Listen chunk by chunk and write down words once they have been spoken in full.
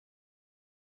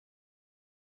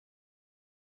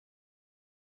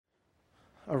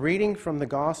A reading from the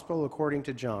Gospel according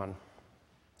to John.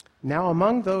 Now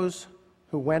among those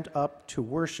who went up to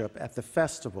worship at the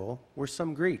festival were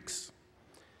some Greeks.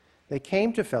 They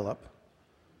came to Philip,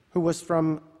 who was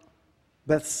from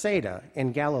Bethsaida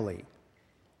in Galilee,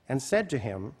 and said to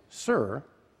him, "Sir,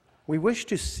 we wish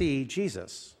to see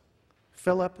Jesus."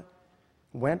 Philip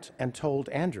went and told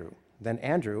Andrew. Then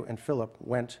Andrew and Philip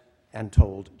went and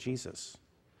told Jesus.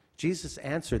 Jesus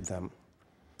answered them,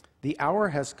 "The hour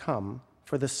has come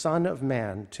for the Son of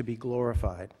Man to be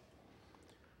glorified.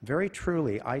 Very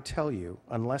truly, I tell you,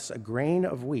 unless a grain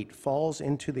of wheat falls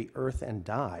into the earth and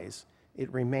dies, it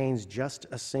remains just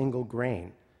a single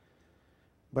grain.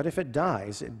 But if it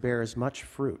dies, it bears much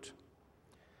fruit.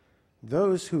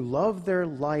 Those who love their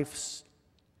lives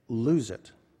lose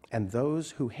it, and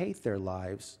those who hate their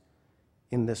lives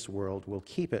in this world will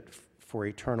keep it for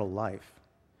eternal life.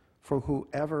 For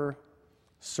whoever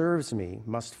serves me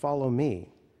must follow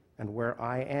me, and where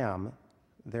I am,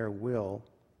 there will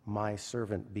my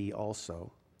servant be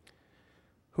also.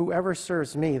 Whoever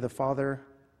serves me, the Father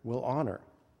will honor.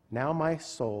 Now my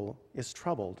soul is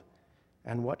troubled,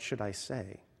 and what should I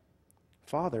say?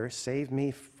 Father, save me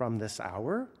from this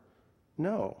hour?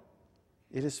 No,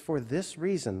 it is for this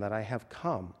reason that I have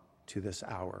come to this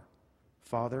hour.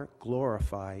 Father,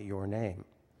 glorify your name."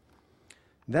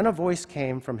 Then a voice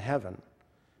came from heaven,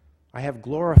 "I have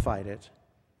glorified it,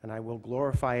 and I will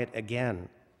glorify it again."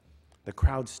 The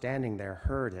crowd standing there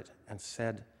heard it and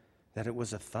said that it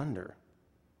was a thunder.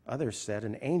 Others said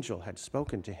an angel had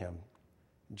spoken to him.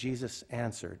 Jesus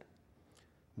answered,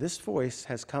 "This voice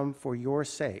has come for your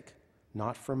sake,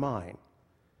 not for mine.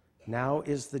 Now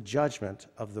is the judgment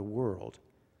of the world.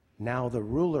 Now the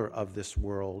ruler of this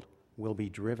world will be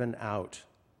driven out.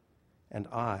 And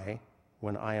I,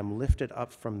 when I am lifted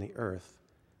up from the earth,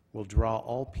 will draw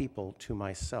all people to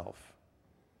myself."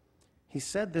 He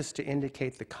said this to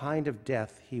indicate the kind of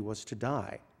death he was to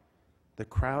die. The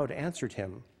crowd answered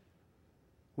him,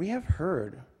 "We have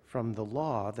heard from the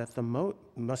law that the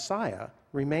Messiah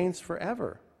remains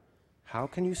forever. How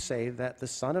can you say that the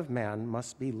Son of Man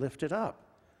must be lifted up?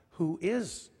 Who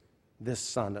is this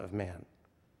Son of Man?"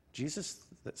 Jesus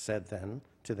said then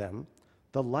to them,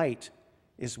 "The light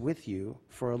is with you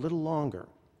for a little longer.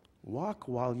 Walk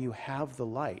while you have the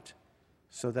light,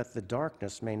 so that the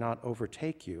darkness may not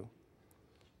overtake you.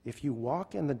 If you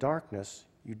walk in the darkness,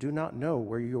 you do not know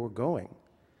where you are going.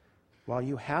 While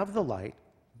you have the light,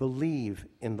 believe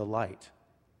in the light,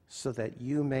 so that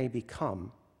you may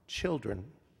become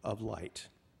children of light."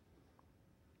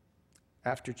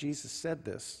 After Jesus said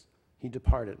this, he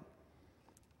departed,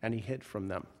 and he hid from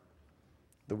them.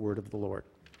 The word of the Lord.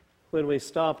 When we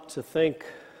stop to think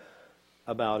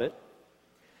about it,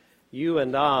 you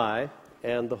and I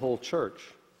and the whole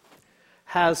church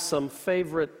has some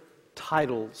favorite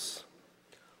titles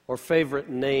or favorite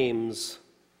names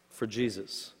for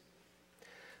Jesus.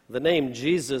 The name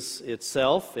Jesus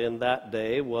itself in that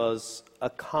day was a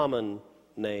common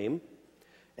name,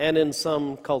 and in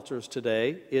some cultures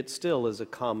today it still is a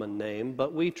common name,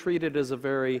 but we treat it as a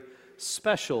very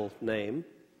special name.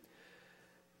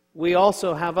 We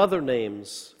also have other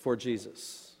names for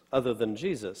Jesus other than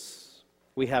Jesus.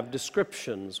 We have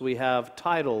descriptions, we have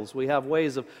titles, we have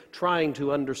ways of trying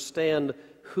to understand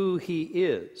who he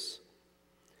is.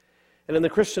 And in the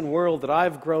Christian world that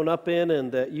I've grown up in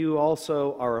and that you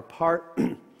also are a part,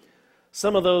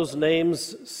 some of those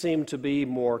names seem to be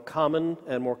more common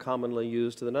and more commonly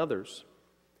used than others.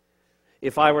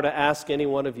 If I were to ask any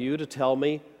one of you to tell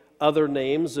me other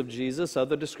names of Jesus,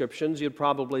 other descriptions, you'd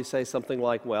probably say something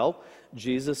like, well,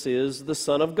 Jesus is the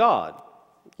Son of God.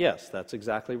 Yes, that's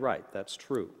exactly right. That's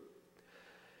true.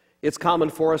 It's common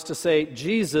for us to say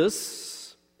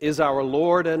Jesus is our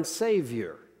Lord and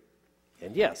Savior.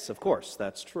 And yes, of course,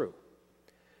 that's true.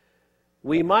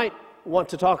 We might want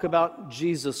to talk about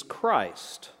Jesus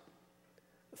Christ,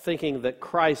 thinking that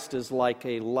Christ is like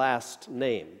a last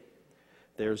name.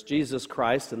 There's Jesus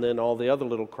Christ, and then all the other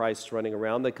little Christs running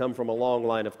around. They come from a long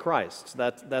line of Christs.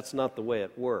 That's not the way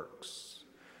it works.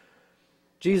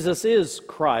 Jesus is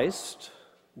Christ.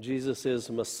 Jesus is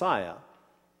Messiah.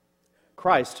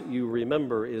 Christ, you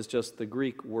remember, is just the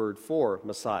Greek word for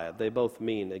Messiah. They both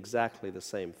mean exactly the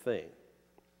same thing.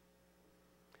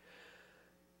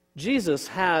 Jesus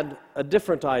had a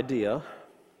different idea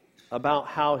about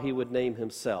how he would name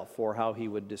himself or how he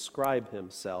would describe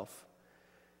himself.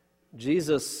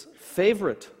 Jesus'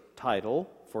 favorite title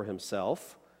for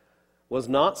himself was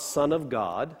not Son of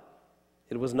God.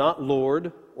 It was not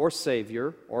Lord or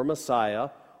Savior or Messiah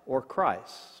or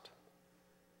Christ.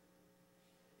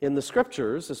 In the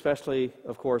Scriptures, especially,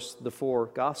 of course, the four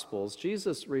Gospels,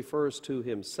 Jesus refers to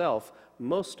himself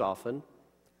most often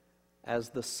as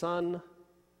the Son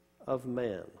of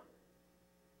Man.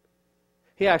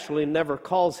 He actually never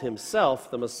calls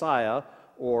himself the Messiah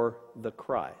or the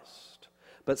Christ.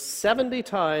 But 70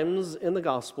 times in the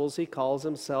Gospels he calls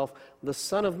himself the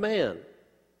Son of Man.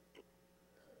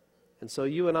 And so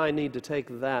you and I need to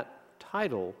take that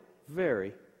title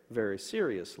very, very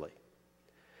seriously.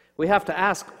 We have to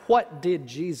ask, what did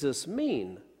Jesus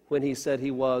mean when he said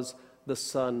he was the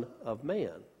Son of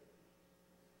Man?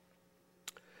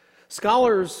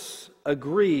 Scholars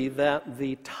agree that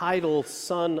the title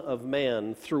Son of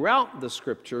Man throughout the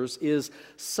Scriptures is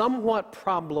somewhat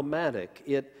problematic.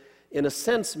 It, in a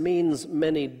sense, means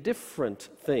many different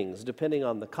things, depending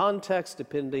on the context,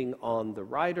 depending on the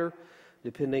writer,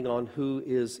 depending on who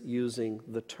is using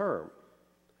the term.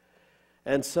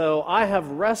 And so I have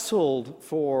wrestled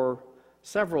for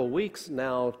several weeks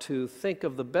now to think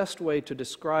of the best way to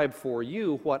describe for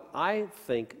you what I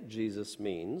think Jesus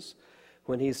means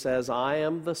when he says, I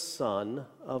am the Son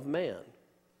of Man.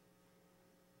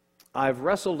 I've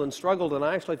wrestled and struggled, and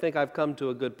I actually think I've come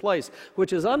to a good place,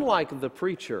 which is unlike the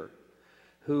preacher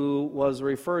who was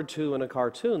referred to in a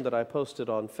cartoon that I posted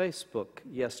on Facebook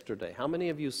yesterday. How many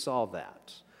of you saw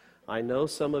that? I know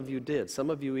some of you did. Some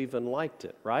of you even liked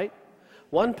it, right?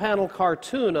 One panel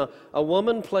cartoon, a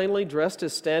woman plainly dressed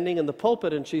is standing in the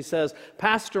pulpit, and she says,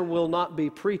 Pastor will not be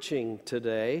preaching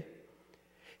today.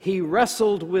 He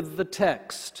wrestled with the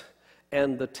text,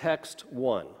 and the text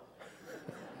won.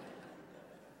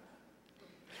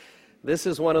 This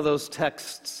is one of those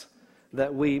texts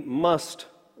that we must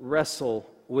wrestle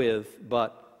with,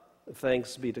 but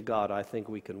thanks be to God, I think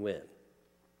we can win.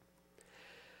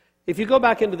 If you go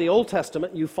back into the Old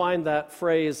Testament, you find that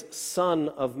phrase, Son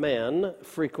of Man,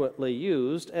 frequently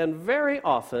used, and very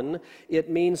often it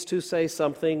means to say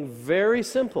something very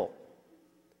simple.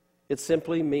 It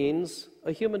simply means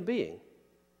a human being.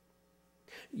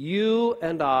 You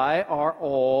and I are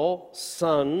all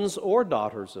sons or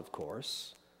daughters, of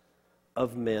course,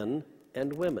 of men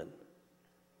and women.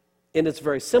 In its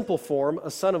very simple form, a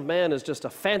son of man is just a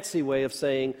fancy way of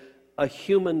saying a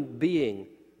human being,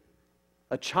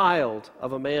 a child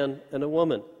of a man and a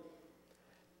woman.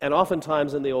 And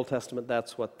oftentimes in the Old Testament,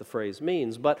 that's what the phrase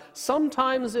means. But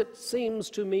sometimes it seems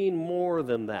to mean more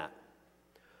than that.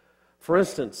 For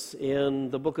instance, in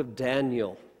the book of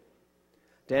Daniel,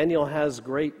 Daniel has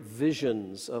great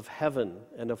visions of heaven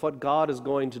and of what God is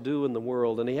going to do in the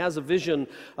world. And he has a vision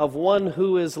of one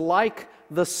who is like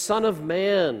the Son of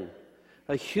Man,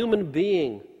 a human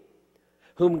being,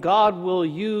 whom God will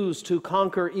use to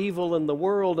conquer evil in the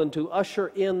world and to usher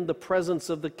in the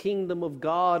presence of the kingdom of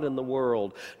God in the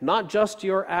world. Not just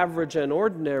your average and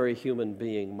ordinary human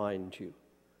being, mind you,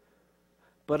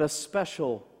 but a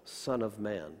special Son of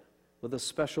Man with a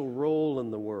special role in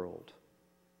the world.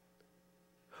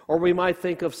 Or we might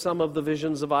think of some of the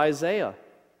visions of Isaiah,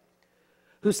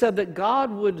 who said that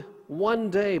God would one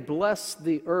day bless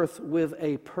the earth with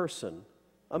a person,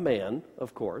 a man,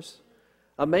 of course,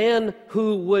 a man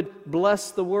who would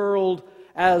bless the world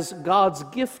as God's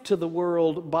gift to the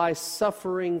world by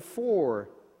suffering for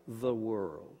the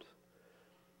world.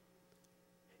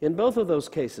 In both of those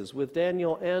cases, with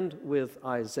Daniel and with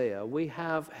Isaiah, we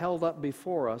have held up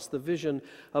before us the vision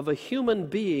of a human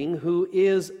being who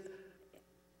is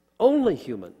only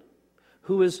human,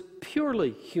 who is purely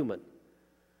human,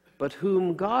 but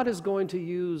whom God is going to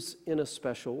use in a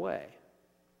special way.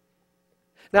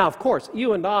 Now, of course,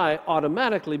 you and I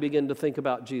automatically begin to think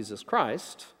about Jesus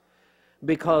Christ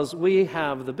because we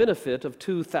have the benefit of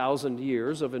 2,000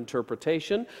 years of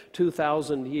interpretation,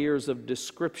 2,000 years of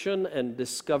description and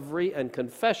discovery and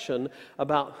confession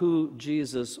about who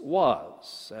Jesus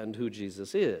was and who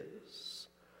Jesus is.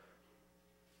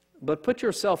 But put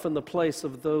yourself in the place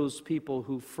of those people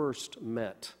who first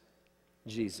met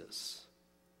Jesus.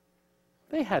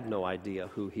 They had no idea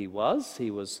who he was.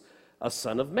 He was a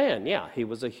son of man. Yeah, he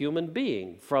was a human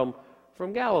being from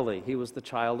Galilee. He was the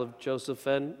child of Joseph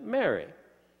and Mary.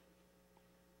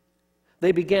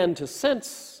 They began to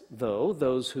sense, though,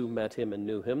 those who met him and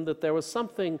knew him, that there was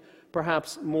something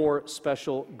perhaps more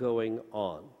special going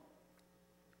on.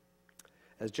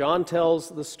 As John tells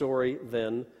the story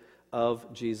then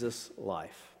of Jesus'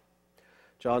 life,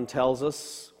 John tells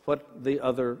us what the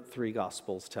other three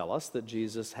Gospels tell us, that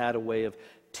Jesus had a way of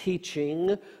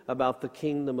teaching about the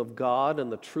kingdom of God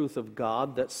and the truth of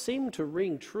God that seemed to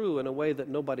ring true in a way that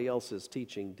nobody else's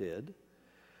teaching did.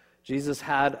 Jesus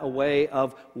had a way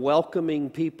of welcoming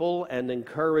people and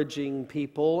encouraging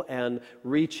people and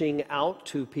reaching out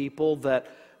to people that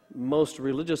most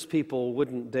religious people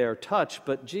wouldn't dare touch,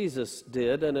 but Jesus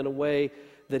did, and in a way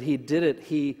that he did it,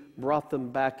 he brought them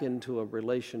back into a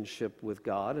relationship with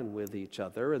God and with each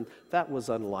other, and that was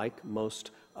unlike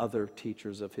most other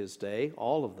teachers of his day,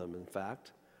 all of them, in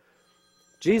fact.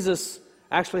 Jesus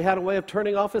actually had a way of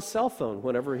turning off his cell phone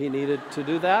whenever he needed to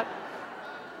do that.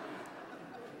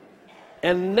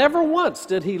 And never once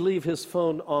did he leave his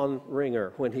phone on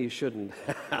ringer when he shouldn't.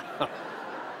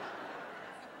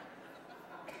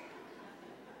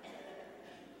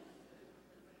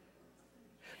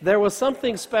 There was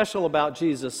something special about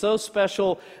Jesus, so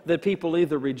special that people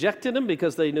either rejected him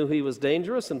because they knew he was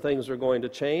dangerous and things were going to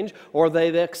change, or they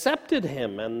accepted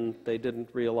him and they didn't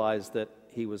realize that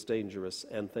he was dangerous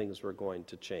and things were going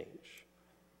to change.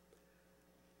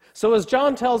 So as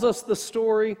John tells us the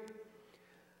story,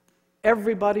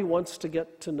 everybody wants to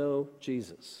get to know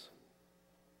Jesus.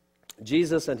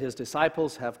 Jesus and his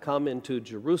disciples have come into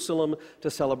Jerusalem to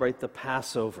celebrate the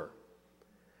Passover.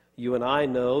 You and I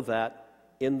know that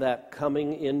in that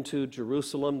coming into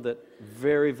Jerusalem, that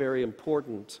very, very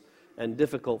important and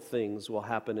difficult things will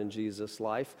happen in Jesus'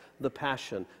 life. The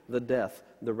passion, the death,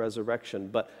 the resurrection.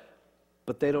 But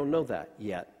they don't know that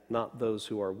yet, not those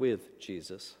who are with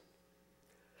Jesus.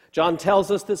 John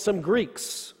tells us that some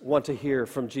Greeks want to hear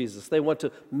from Jesus. They want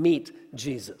to meet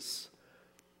Jesus.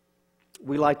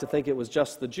 We like to think it was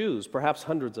just the Jews, perhaps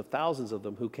hundreds of thousands of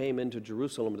them, who came into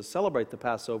Jerusalem to celebrate the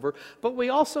Passover. But we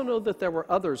also know that there were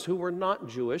others who were not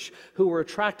Jewish, who were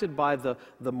attracted by the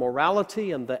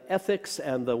morality and the ethics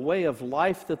and the way of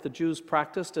life that the Jews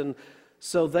practiced. And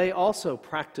so they also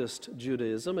practiced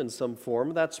Judaism in some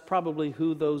form. That's probably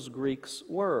who those Greeks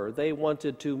were. They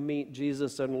wanted to meet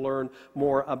Jesus and learn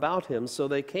more about him. So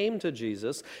they came to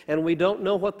Jesus, and we don't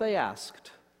know what they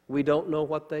asked. We don't know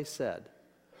what they said.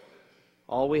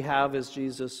 All we have is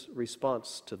Jesus'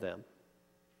 response to them.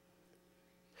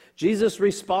 Jesus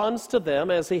responds to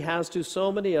them, as he has to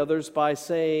so many others, by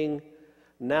saying,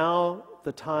 "Now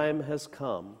the time has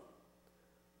come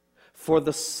for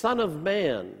the Son of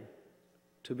Man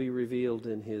to be revealed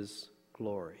in his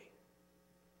glory."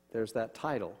 There's that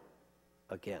title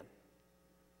again.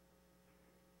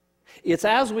 It's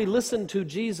as we listen to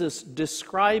Jesus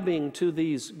describing to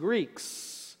these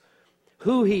Greeks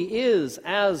who he is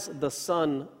as the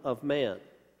Son of Man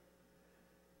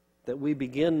that we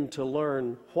begin to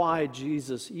learn why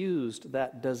Jesus used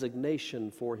that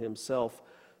designation for himself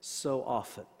so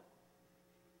often.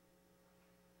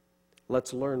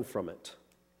 Let's learn from it.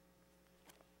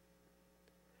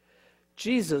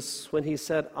 Jesus, when he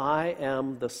said, "I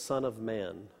am the Son of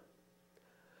Man,"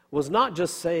 was not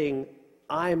just saying,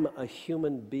 "I'm a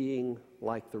human being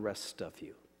like the rest of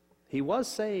you." He was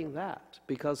saying that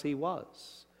because he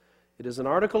was. It is an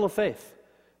article of faith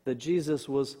that Jesus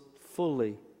was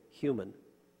fully human.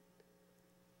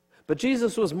 But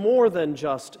Jesus was more than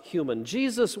just human.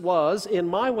 Jesus was, in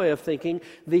my way of thinking,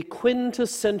 the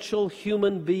quintessential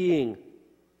human being.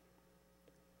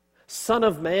 Son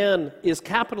of Man is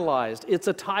capitalized. It's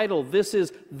a title. This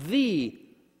is the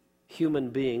human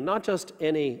being, not just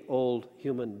any old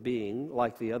human being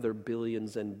like the other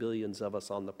billions and billions of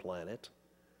us on the planet.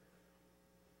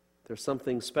 There's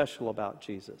something special about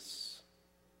Jesus.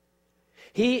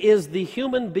 He is the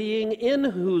human being in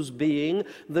whose being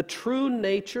the true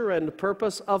nature and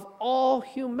purpose of all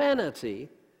humanity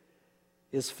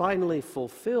is finally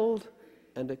fulfilled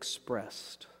and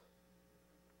expressed.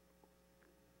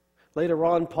 Later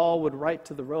on, Paul would write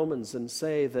to the Romans and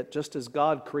say that just as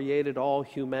God created all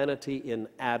humanity in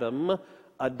Adam,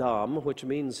 which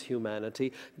means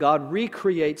humanity, God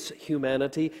recreates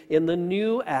humanity in the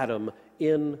new Adam,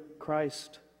 in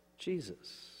Christ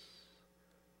Jesus.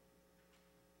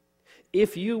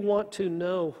 If you want to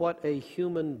know what a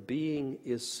human being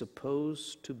is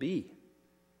supposed to be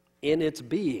in its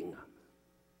being,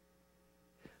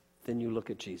 then you look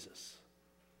at Jesus.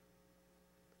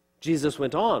 Jesus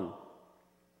went on.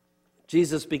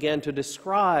 Jesus began to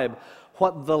describe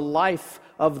what the life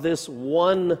of this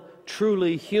one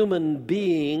truly human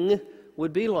being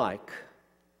would be like.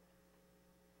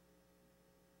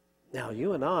 Now,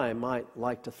 you and I might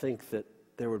like to think that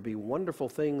there would be wonderful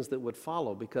things that would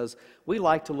follow because we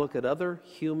like to look at other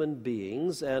human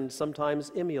beings and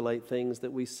sometimes emulate things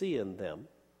that we see in them.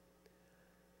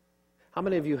 How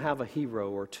many of you have a hero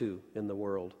or two in the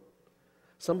world?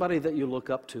 Somebody that you look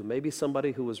up to, maybe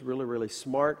somebody who was really, really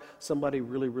smart, somebody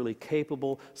really, really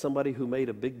capable, somebody who made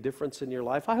a big difference in your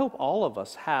life. I hope all of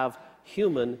us have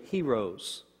human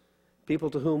heroes, people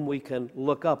to whom we can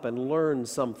look up and learn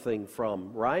something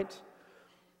from, right?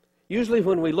 Usually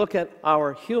when we look at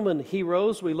our human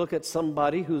heroes, we look at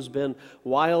somebody who's been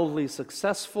wildly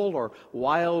successful or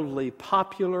wildly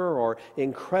popular or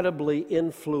incredibly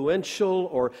influential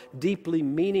or deeply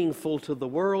meaningful to the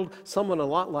world, someone a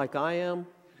lot like I am.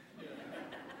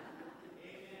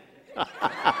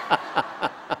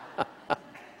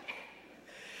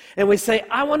 And we say,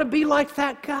 I want to be like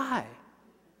that guy.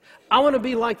 I want to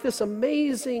be like this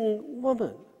amazing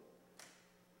woman.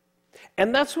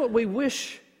 And that's what we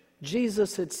wish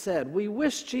Jesus had said. We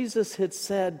wish Jesus had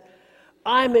said,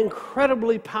 I'm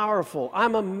incredibly powerful.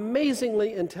 I'm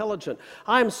amazingly intelligent.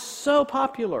 I'm so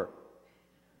popular.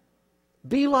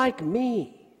 Be like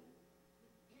me.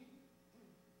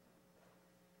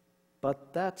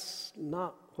 But that's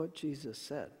not what Jesus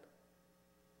said.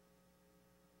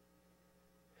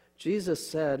 Jesus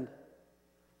said,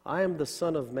 I am the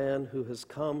Son of Man who has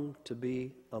come to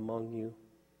be among you,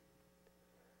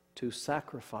 to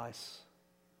sacrifice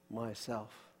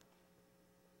myself,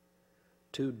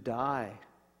 to die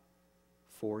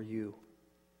for you.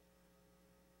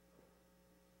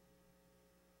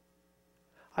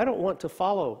 I don't want to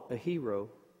follow a hero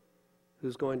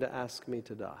who's going to ask me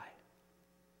to die.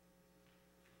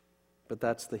 But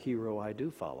that's the hero I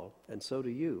do follow, and so do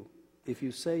you, if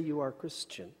you say you are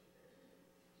Christian.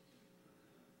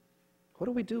 What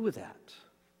do we do with that?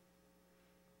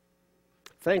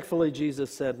 Thankfully,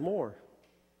 Jesus said more.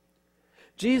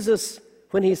 Jesus,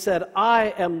 when he said,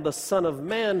 I am the Son of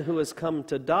Man who has come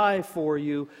to die for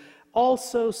you,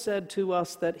 also said to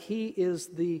us that he is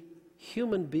the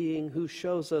human being who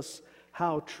shows us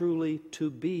how truly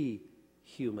to be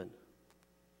human.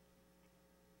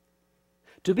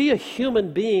 To be a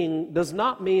human being does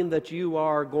not mean that you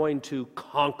are going to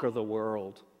conquer the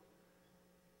world.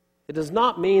 It does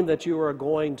not mean that you are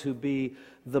going to be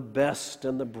the best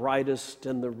and the brightest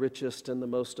and the richest and the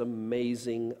most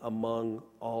amazing among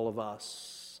all of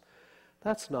us.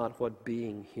 That's not what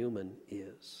being human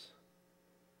is.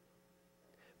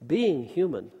 Being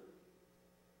human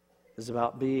is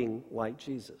about being like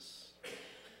Jesus.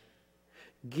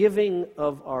 Giving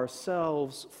of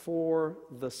ourselves for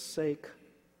the sake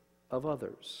of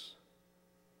others.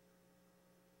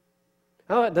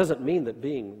 Now, that doesn't mean that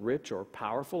being rich or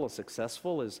powerful or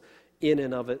successful is in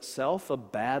and of itself a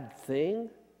bad thing.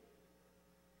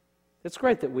 It's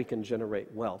great that we can generate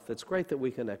wealth. It's great that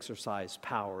we can exercise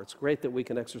power. It's great that we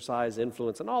can exercise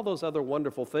influence and all those other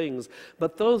wonderful things.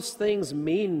 But those things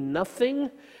mean nothing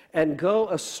and go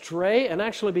astray and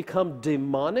actually become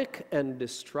demonic and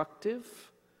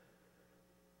destructive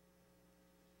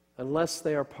unless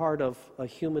they are part of a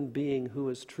human being who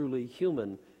is truly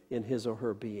human in his or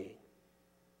her being.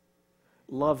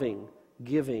 Loving,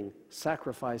 giving,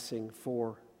 sacrificing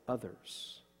for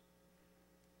others.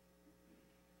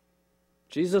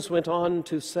 Jesus went on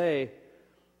to say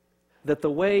that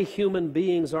the way human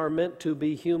beings are meant to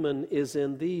be human is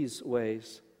in these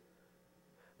ways.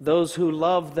 Those who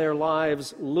love their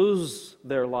lives lose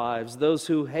their lives. Those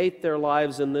who hate their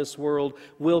lives in this world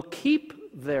will keep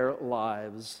their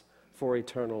lives for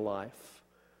eternal life.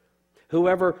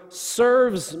 Whoever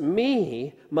serves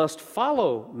me must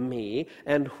follow me,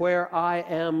 and where I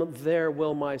am, there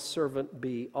will my servant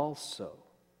be also.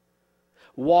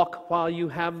 Walk while you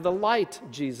have the light,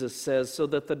 Jesus says, so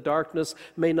that the darkness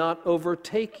may not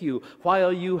overtake you.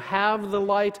 While you have the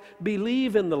light,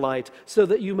 believe in the light, so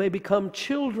that you may become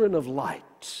children of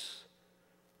light.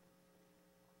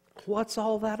 What's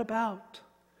all that about?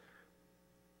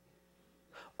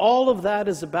 All of that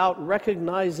is about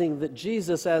recognizing that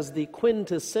Jesus, as the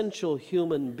quintessential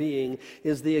human being,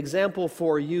 is the example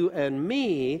for you and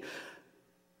me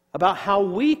about how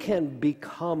we can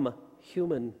become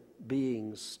human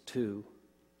beings too.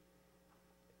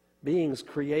 Beings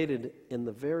created in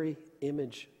the very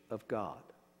image of God.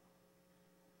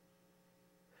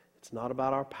 It's not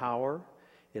about our power.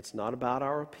 It's not about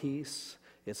our peace.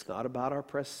 It's not about our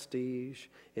prestige.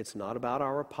 It's not about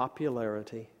our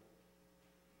popularity.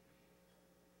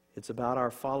 It's about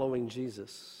our following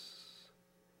Jesus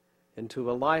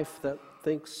into a life that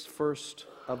thinks first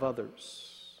of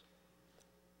others,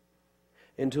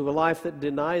 into a life that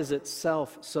denies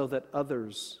itself so that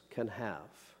others can have,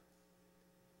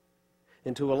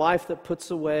 into a life that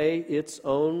puts away its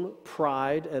own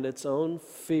pride and its own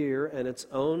fear and its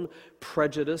own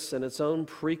prejudice and its own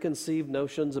preconceived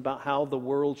notions about how the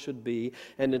world should be,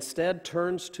 and instead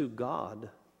turns to God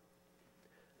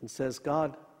and says,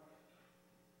 God,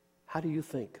 how do you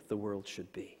think the world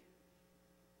should be?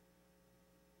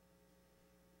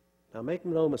 Now, make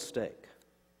no mistake.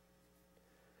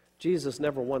 Jesus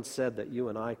never once said that you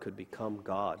and I could become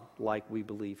God like we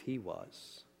believe he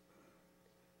was.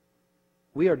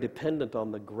 We are dependent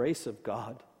on the grace of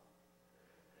God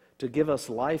to give us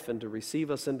life and to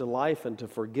receive us into life and to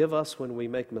forgive us when we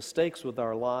make mistakes with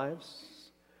our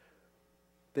lives.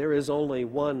 There is only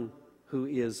one who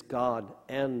is God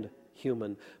and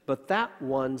human. But that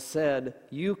one said,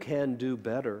 you can do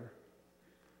better.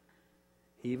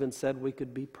 He even said we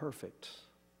could be perfect.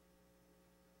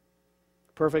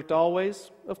 Perfect always?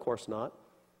 Of course not.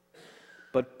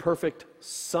 But perfect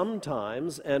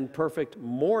sometimes and perfect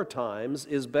more times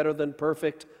is better than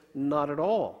perfect not at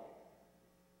all.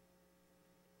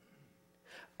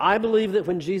 I believe that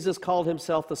when Jesus called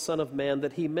himself the Son of Man,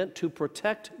 that he meant to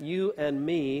protect you and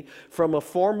me from a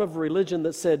form of religion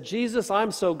that said, Jesus, I'm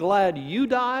so glad you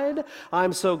died.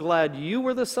 I'm so glad you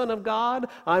were the Son of God.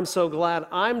 I'm so glad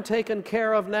I'm taken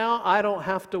care of now. I don't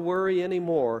have to worry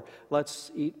anymore.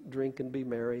 Let's eat, drink, and be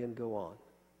merry and go on.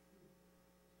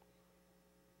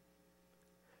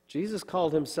 Jesus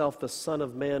called himself the Son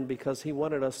of Man because he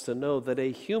wanted us to know that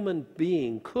a human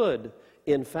being could,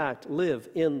 in fact, live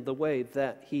in the way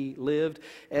that he lived,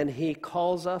 and he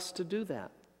calls us to do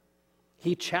that.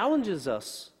 He challenges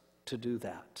us to do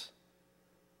that.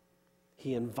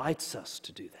 He invites us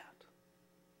to do that.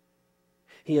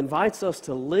 He invites us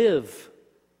to live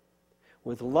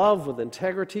with love, with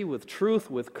integrity, with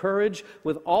truth, with courage,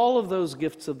 with all of those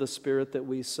gifts of the Spirit that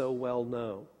we so well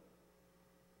know.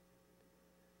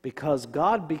 Because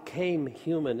God became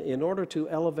human in order to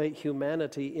elevate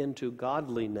humanity into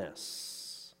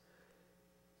godliness.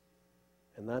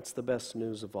 And that's the best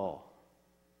news of all.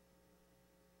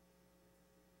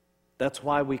 That's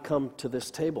why we come to this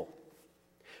table.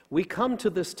 We come to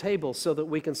this table so that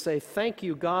we can say, thank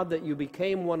you, God, that you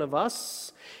became one of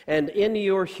us, and in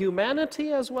your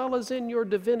humanity as well as in your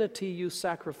divinity, you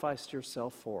sacrificed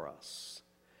yourself for us.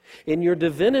 In your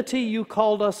divinity, you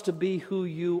called us to be who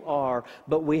you are,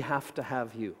 but we have to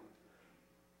have you.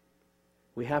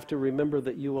 We have to remember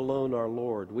that you alone are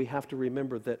Lord. We have to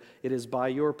remember that it is by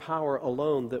your power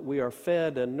alone that we are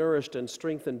fed and nourished and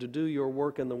strengthened to do your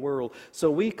work in the world.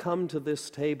 So we come to this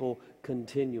table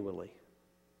continually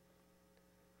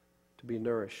to be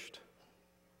nourished,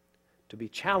 to be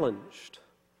challenged,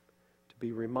 to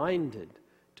be reminded,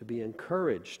 to be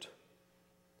encouraged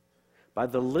by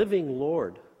the living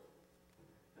Lord,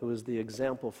 who is the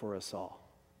example for us all.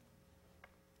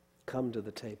 Come to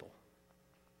the table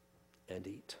and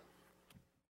eat.